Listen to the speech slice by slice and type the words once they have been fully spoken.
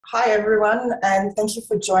Hi everyone, and thank you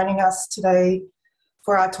for joining us today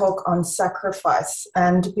for our talk on sacrifice.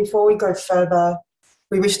 And before we go further,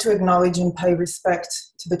 we wish to acknowledge and pay respect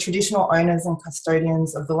to the traditional owners and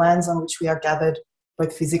custodians of the lands on which we are gathered,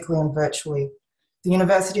 both physically and virtually. The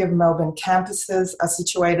University of Melbourne campuses are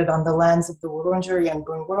situated on the lands of the Wurundjeri and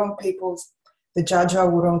Boonwurrung peoples, the Dja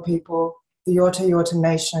Dja Wurrung people, the Yorta Yorta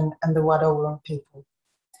Nation, and the Wadda Wurrung people.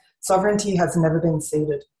 Sovereignty has never been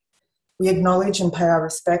ceded. We acknowledge and pay our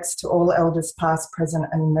respects to all elders past, present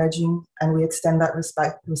and emerging, and we extend that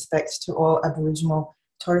respect to all Aboriginal,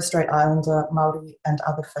 Torres Strait Islander, Māori and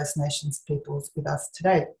other First Nations peoples with us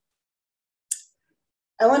today.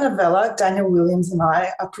 Elena, Vella, Daniel Williams and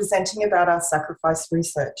I are presenting about our sacrifice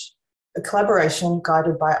research, a collaboration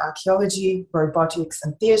guided by archaeology, robotics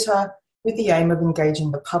and theatre with the aim of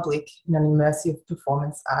engaging the public in an immersive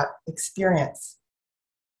performance art experience.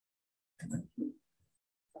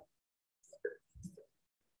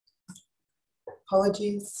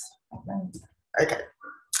 Apologies. Okay.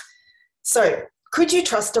 So, could you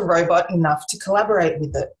trust a robot enough to collaborate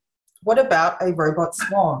with it? What about a robot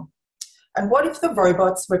swarm? And what if the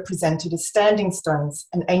robots were presented as standing stones,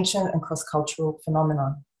 an ancient and cross-cultural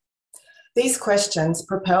phenomenon? These questions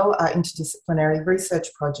propel our interdisciplinary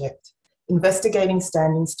research project, investigating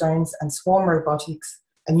standing stones and swarm robotics,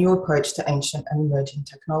 a new approach to ancient and emerging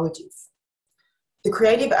technologies. The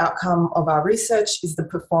creative outcome of our research is the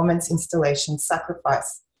performance installation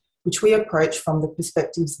Sacrifice, which we approach from the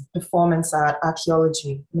perspectives of performance art,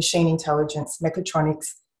 archaeology, machine intelligence, mechatronics,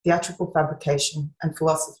 theatrical fabrication, and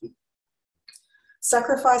philosophy.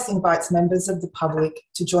 Sacrifice invites members of the public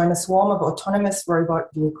to join a swarm of autonomous robot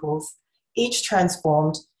vehicles, each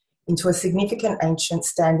transformed into a significant ancient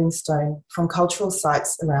standing stone from cultural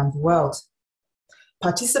sites around the world.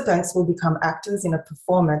 Participants will become actors in a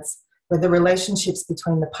performance where the relationships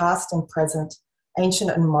between the past and present,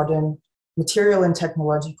 ancient and modern, material and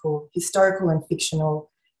technological, historical and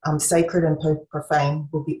fictional, sacred and profane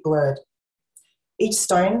will be blurred. Each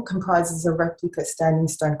stone comprises a replica standing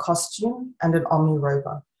stone costume and an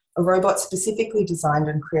omni-rover, a robot specifically designed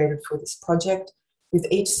and created for this project, with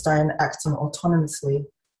each stone acting autonomously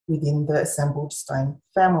within the assembled stone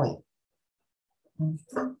family.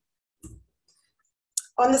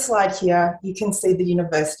 On the slide here, you can see the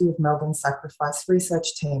University of Melbourne Sacrifice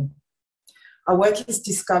Research Team. Our work is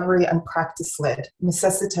discovery and practice-led,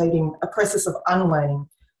 necessitating a process of unlearning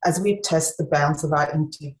as we test the bounds of our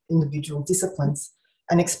individual disciplines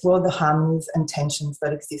and explore the harmonies and tensions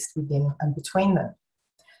that exist within and between them.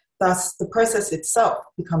 Thus, the process itself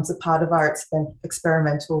becomes a part of our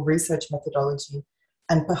experimental research methodology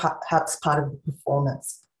and perhaps part of the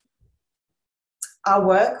performance. Our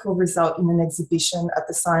work will result in an exhibition at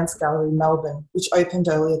the Science Gallery Melbourne, which opened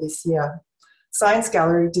earlier this year. Science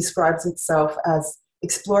Gallery describes itself as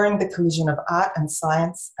exploring the collision of art and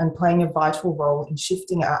science and playing a vital role in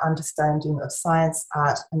shifting our understanding of science,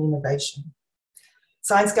 art and innovation.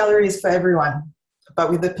 Science Gallery is for everyone,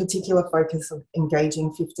 but with a particular focus of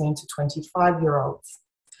engaging 15 to 25-year-olds.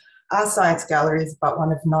 Our Science Gallery is but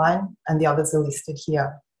one of 9 and the others are listed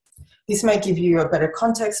here. This may give you a better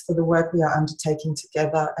context for the work we are undertaking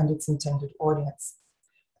together and its intended audience.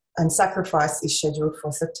 And Sacrifice is scheduled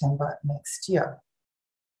for September next year.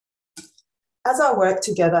 As our work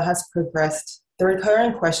together has progressed, the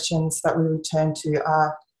recurring questions that we return to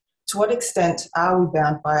are, to what extent are we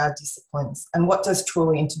bound by our disciplines, and what does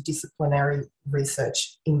truly interdisciplinary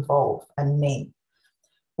research involve and mean?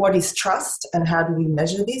 What is trust and how do we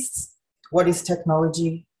measure this? What is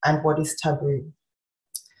technology and what is taboo?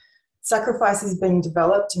 Sacrifice is being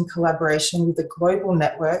developed in collaboration with a global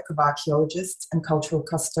network of archaeologists and cultural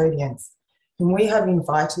custodians, whom we have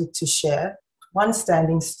invited to share one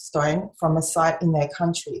standing stone from a site in their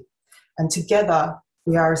country. And together,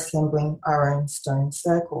 we are assembling our own stone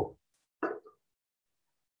circle.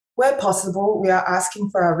 Where possible, we are asking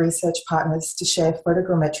for our research partners to share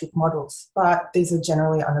photogrammetric models, but these are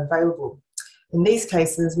generally unavailable. In these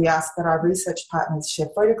cases, we ask that our research partners share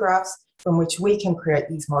photographs from which we can create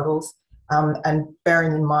these models, and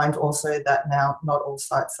bearing in mind also that now not all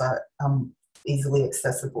sites are easily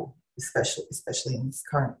accessible, especially in this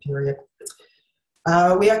current period.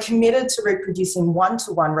 We are committed to reproducing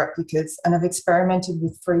one-to-one replicas and have experimented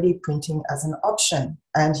with 3D printing as an option.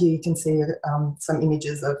 And here you can see some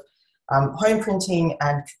images of home printing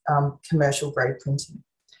and commercial grade printing.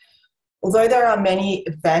 Although there are many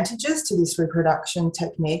advantages to this reproduction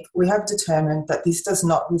technique, we have determined that this does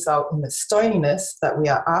not result in the stoniness that we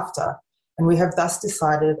are after, and we have thus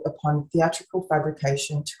decided upon theatrical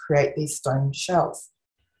fabrication to create these stone shells.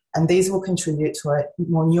 And these will contribute to a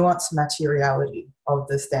more nuanced materiality of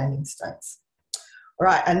the standing stones.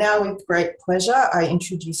 Right, and now with great pleasure, I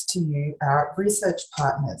introduce to you our research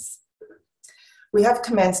partners. We have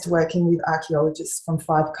commenced working with archaeologists from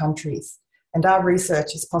 5 countries, and our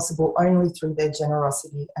research is possible only through their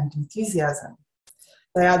generosity and enthusiasm.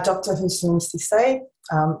 They are Dr. Hussein Sise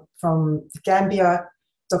from Gambia,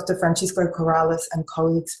 Dr. Francisco Corrales and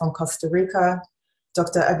colleagues from Costa Rica,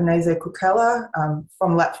 Dr. Agnese Kukela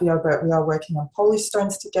from Latvia, but we are working on Polish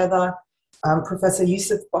stones together, Professor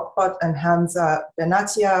Yusuf Bokbot and Hamza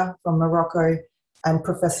Benatia from Morocco, and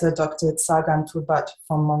Professor Dr. Tsagan Turbat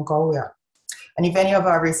from Mongolia. And if any of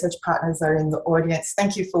our research partners are in the audience,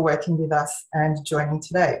 thank you for working with us and joining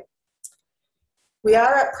today. We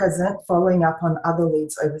are at present following up on other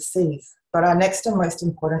leads overseas, but our next and most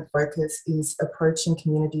important focus is approaching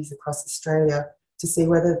communities across Australia to see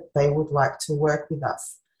whether they would like to work with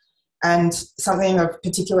us. And something of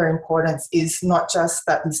particular importance is not just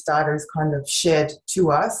that this data is kind of shared to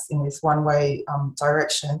us in this one-way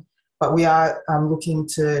direction, but we are looking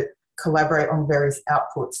to collaborate on various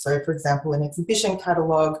outputs. So for example, an exhibition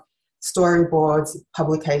catalogue, storyboards,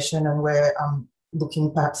 publication, and we're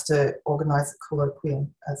looking perhaps to organise a colloquium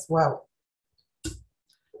as well.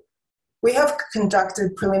 We have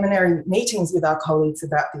conducted preliminary meetings with our colleagues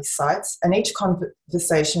about these sites, and each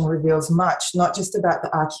conversation reveals much, not just about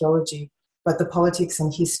the archaeology, but the politics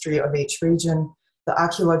and history of each region, the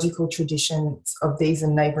archaeological traditions of these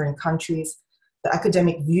and neighbouring countries, the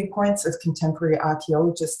academic viewpoints of contemporary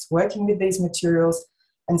archaeologists working with these materials,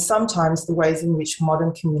 and sometimes the ways in which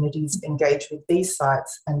modern communities engage with these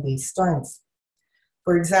sites and these stones.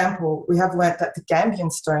 For example, we have learnt that the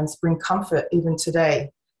Gambian stones bring comfort even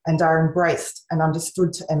today and are embraced and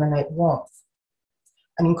understood to emanate warmth.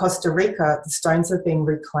 And in Costa Rica, the stones have been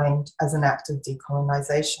reclaimed as an act of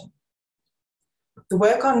decolonisation. The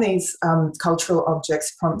work on these cultural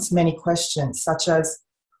objects prompts many questions, such as,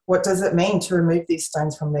 what does it mean to remove these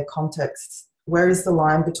stones from their contexts? Where is the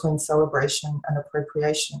line between celebration and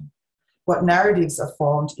appropriation? What narratives are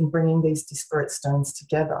formed in bringing these disparate stones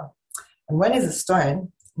together? And when is a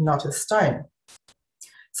stone not a stone?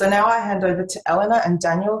 So now I hand over to Elena and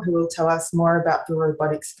Daniel, who will tell us more about the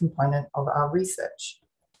robotics component of our research.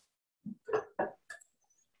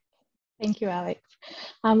 Thank you, Alex.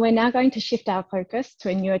 We're now going to shift our focus to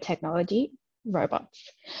a newer technology, robots.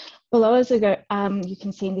 Below us, you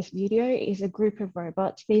can see in this video, is a group of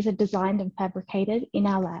robots. These are designed and fabricated in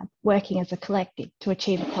our lab, working as a collective to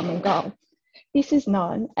achieve a common goal. This is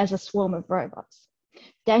known as a swarm of robots.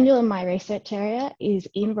 Daniel and my research area is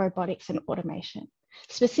in robotics and automation,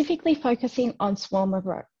 specifically focusing on swarm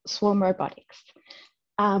robotics.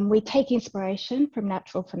 We take inspiration from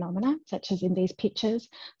natural phenomena, such as in these pictures,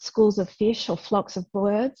 schools of fish or flocks of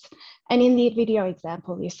birds. And in the video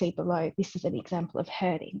example you see below, this is an example of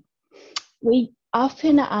herding. We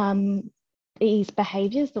often, these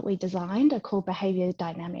behaviours that we designed are called behaviour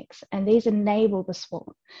dynamics, and these enable the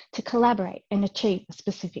swarm to collaborate and achieve a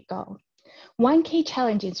specific goal. One key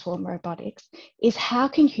challenge in swarm robotics is how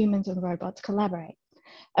can humans and robots collaborate?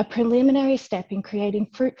 A preliminary step in creating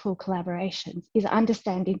fruitful collaborations is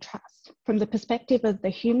understanding trust from the perspective of the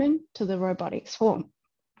human to the robotic swarm.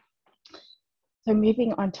 So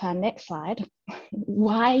moving on to our next slide,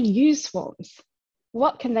 why use swarms?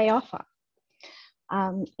 What can they offer?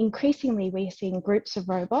 Increasingly, we're seeing groups of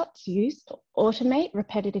robots used to automate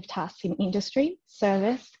repetitive tasks in industry,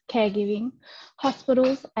 service, caregiving,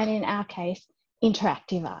 hospitals, and in our case,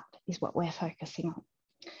 interactive art is what we're focusing on.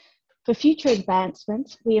 For future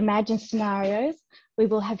advancements, we imagine scenarios we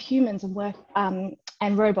will have humans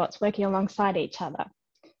and robots working alongside each other.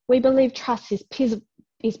 We believe trust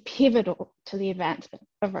is pivotal to the advancement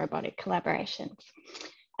of robotic collaborations.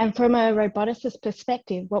 And from a roboticist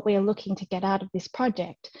perspective, what we are looking to get out of this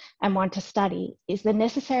project and want to study is the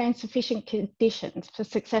necessary and sufficient conditions for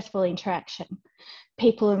successful interaction,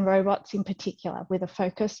 people and robots in particular, with a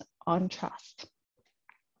focus on trust.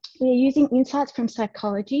 We are using insights from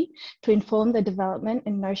psychology to inform the development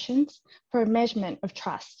and notions for a measurement of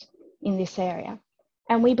trust in this area.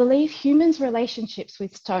 And we believe humans' relationships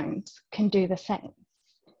with stones can do the same.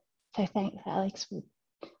 So thanks, Alex.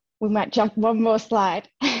 We might jump one more slide.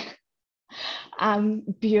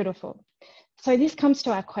 Beautiful. So this comes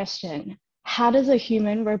to our question, how does a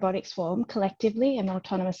human robotic swarm collectively and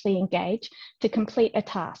autonomously engage to complete a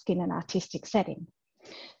task in an artistic setting?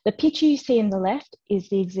 The picture you see in the left is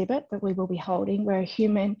the exhibit that we will be holding, where a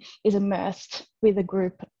human is immersed with a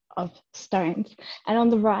group of stones. And on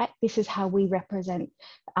the right, this is how we represent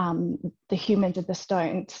the humans and the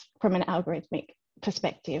stones from an algorithmic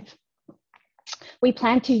perspective. We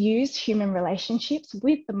plan to use human relationships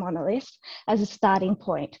with the monolith as a starting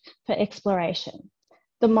point for exploration.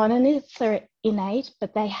 The monoliths are innate,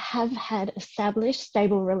 but they have had established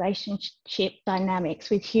stable relationship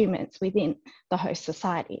dynamics with humans within the host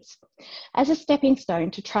societies. As a stepping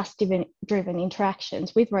stone to trust-driven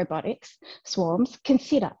interactions with robotics swarms,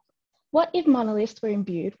 consider, what if monoliths were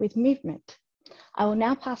imbued with movement? I will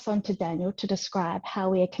now pass on to Daniel to describe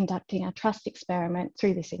how we are conducting our trust experiment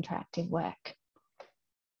through this interactive work.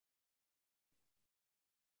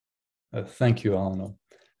 Thank you, Elena.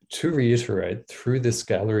 To reiterate, through this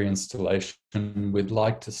gallery installation, we'd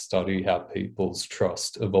like to study how people's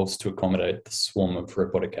trust evolves to accommodate the swarm of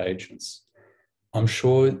robotic agents. I'm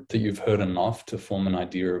sure that you've heard enough to form an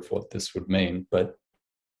idea of what this would mean, but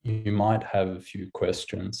you might have a few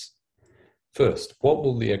questions. First, what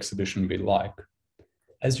will the exhibition be like?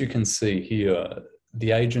 As you can see here,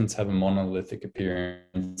 the agents have a monolithic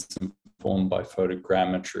appearance informed by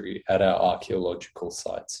photogrammetry at our archaeological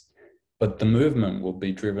sites. But the movement will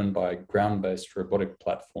be driven by a ground-based robotic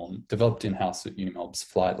platform developed in-house at UMelb's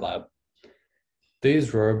Flight Lab.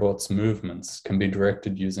 These robots' movements can be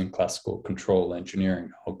directed using classical control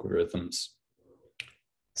engineering algorithms.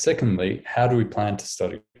 Secondly, how do we plan to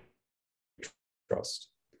study trust?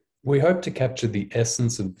 We hope to capture the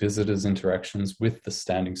essence of visitors' interactions with the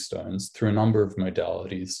standing stones through a number of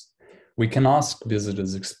modalities. We can ask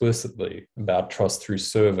visitors explicitly about trust through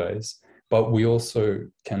surveys, but we also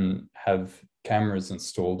can have cameras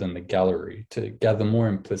installed in the gallery to gather more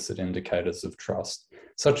implicit indicators of trust,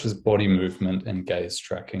 such as body movement and gaze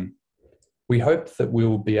tracking. We hope that we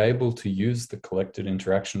will be able to use the collected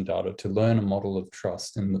interaction data to learn a model of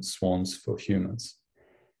trust in the swarms for humans.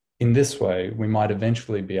 In this way, we might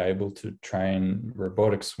eventually be able to train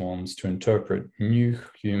robotic swarms to interpret new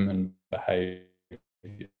human behaviors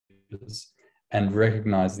and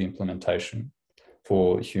recognize the implementation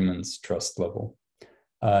for humans' trust level.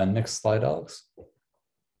 Next slide, Alex.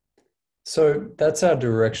 So that's our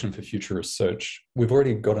direction for future research. We've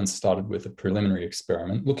already gotten started with a preliminary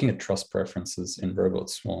experiment looking at trust preferences in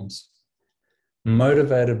robot swarms.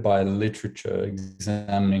 Motivated by literature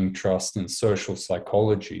examining trust in social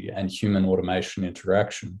psychology and human automation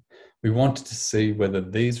interaction, we wanted to see whether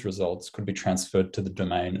these results could be transferred to the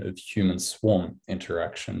domain of human swarm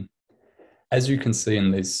interaction. As you can see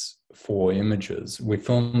in these 4 images, we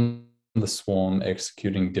filmed the swarm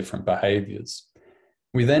executing different behaviors.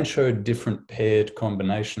 We then showed different paired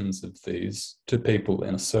combinations of these to people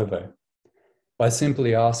in a survey. By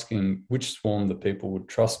simply asking which swarm the people would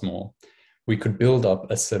trust more, we could build up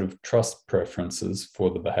a set of trust preferences for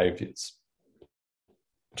the behaviors.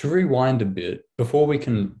 To rewind a bit, before we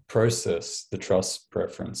can process the trust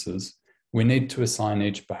preferences, we need to assign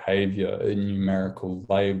each behavior a numerical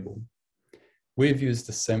label. We've used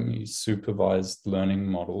a semi-supervised learning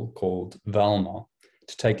model called Vella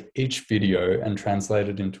to take each video and translate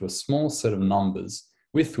it into a small set of numbers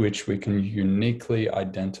with which we can uniquely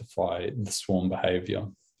identify the swarm behavior.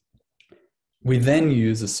 We then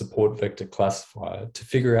use a support vector classifier to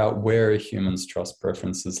figure out where a human's trust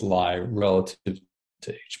preferences lie relative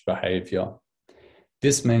to each behavior.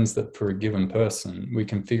 This means that for a given person, we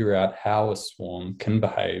can figure out how a swarm can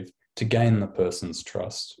behave to gain the person's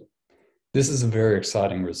trust. This is a very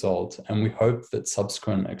exciting result, and we hope that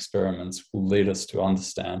subsequent experiments will lead us to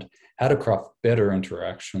understand how to craft better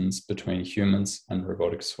interactions between humans and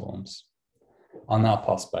robotic swarms. I'll now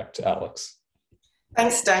pass back to Aleks.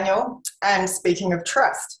 Thanks, Daniel. And speaking of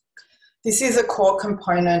trust, this is a core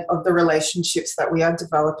component of the relationships that we are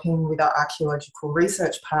developing with our archaeological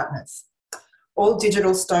research partners. All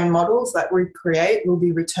digital stone models that we create will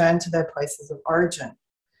be returned to their places of origin.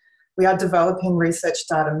 We are developing research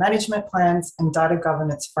data management plans and data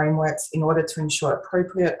governance frameworks in order to ensure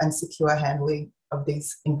appropriate and secure handling of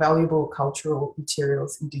these invaluable cultural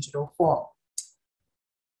materials in digital form.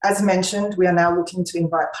 As mentioned, we are now looking to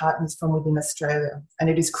invite partners from within Australia, and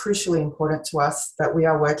it is crucially important to us that we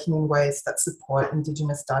are working in ways that support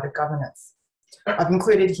Indigenous data governance. I've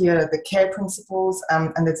included here the CARE principles,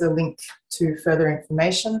 and there's a link to further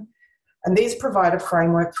information. And these provide a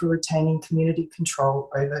framework for retaining community control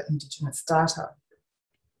over Indigenous data.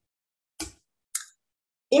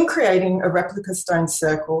 In creating a replica stone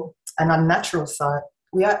circle, an unnatural site,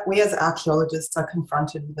 we as archaeologists are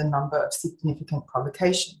confronted with a number of significant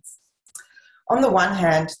provocations. On the one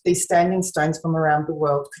hand, these standing stones from around the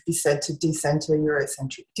world could be said to decenter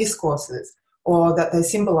Eurocentric discourses, or that they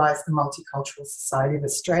symbolise the multicultural society of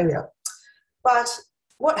Australia. But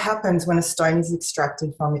what happens when a stone is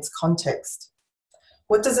extracted from its context?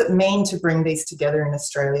 What does it mean to bring these together in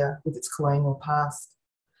Australia with its colonial past?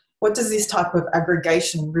 What does this type of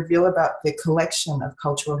aggregation reveal about the collection of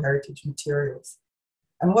cultural heritage materials?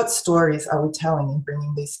 And what stories are we telling in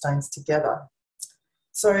bringing these stones together?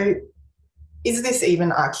 So is this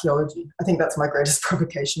even archaeology? I think that's my greatest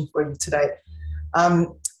provocation for you today.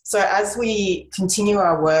 So as we continue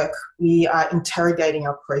our work, we are interrogating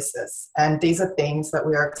our process, and these are themes that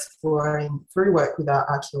we are exploring through work with our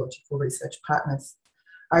archaeological research partners.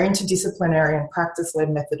 Our interdisciplinary and practice-led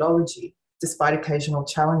methodology, despite occasional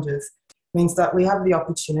challenges, means that we have the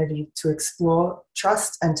opportunity to explore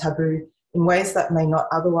trust and taboo in ways that may not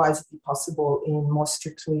otherwise be possible in more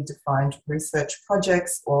strictly defined research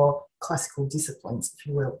projects or classical disciplines, if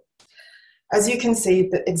you will. As you can see,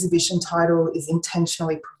 the exhibition title is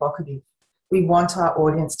intentionally provocative. We want our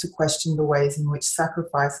audience to question the ways in which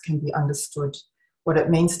sacrifice can be understood, what it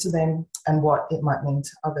means to them, and what it might mean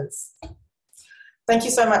to others. Thank you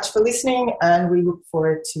so much for listening, and we look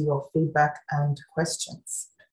forward to your feedback and questions.